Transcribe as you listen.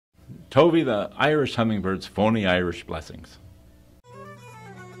Tovey the Irish Hummingbird's Phony Irish Blessings.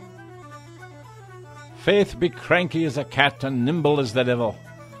 Faith be cranky as a cat and nimble as the devil,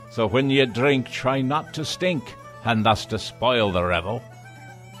 so when ye drink try not to stink, and thus to spoil the revel.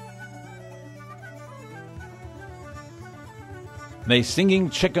 May singing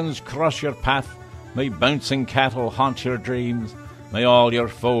chickens cross your path, may bouncing cattle haunt your dreams, may all your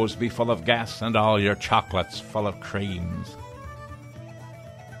foes be full of gas and all your chocolates full of creams.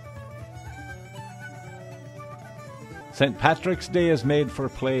 St. Patrick's Day is made for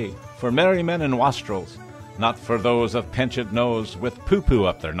play, for merry men in wastrels, not for those of penchant nose with poo-poo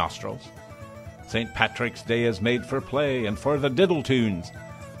up their nostrils. St. Patrick's Day is made for play and for the diddle tunes,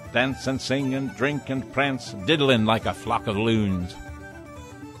 dance and sing and drink and prance, diddling like a flock of loons.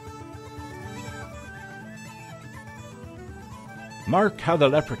 Mark how the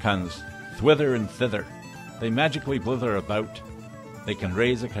leprechauns, thwither and thither, they magically blither about. They can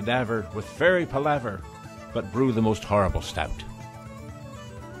raise a cadaver with fairy palaver, but brew the most horrible stout.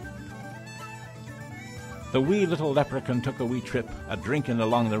 The wee little leprechaun took a wee trip, a-drinking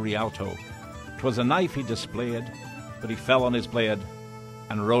along the Rialto. 'Twas a knife he displayed, but he fell on his blade,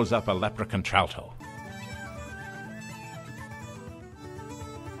 and rose up a leprechaun tralto.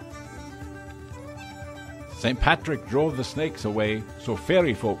 St. Patrick drove the snakes away, so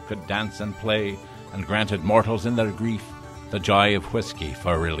fairy folk could dance and play, and granted mortals in their grief the joy of whiskey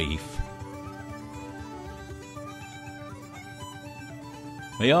for relief.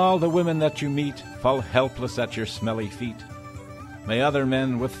 May all the women that you meet fall helpless at your smelly feet. May other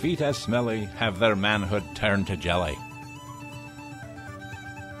men with feet as smelly have their manhood turned to jelly.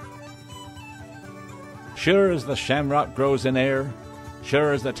 Sure as the shamrock grows in air,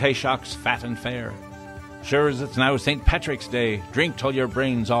 sure as the tayshock's fat and fair, sure as it's now St. Patrick's Day, drink till your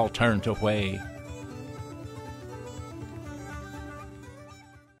brains all turn to whey.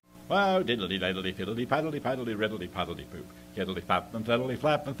 Wow, diddly diddly fiddly paddly paddly riddly paddly poop, kiddly flap and fiddly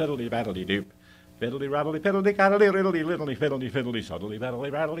flap and fiddly baddly doop, fiddly raddly piddly caddly riddly liddly fiddly fiddly suddly baddly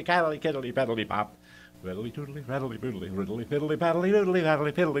raddly caddly kiddly paddly pop, riddly toodly raddly boodly riddly fiddly paddly doodly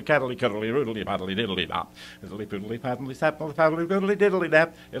paddly fiddly caddly cuddly roodly paddly diddly bop, diddly poodly paddly sapply paddly doodly diddly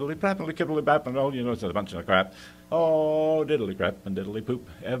dap, diddly prapply kiddly bap, and all you know it's a bunch of crap. Oh, diddly crap and diddly poop,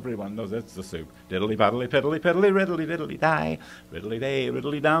 everyone knows it's the soup. Diddly paddly piddly piddly riddly diddly die, riddly day,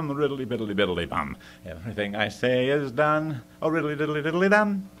 riddly dum, riddly biddly biddly bum. Everything I say is done. Oh, riddly diddly diddly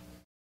dum.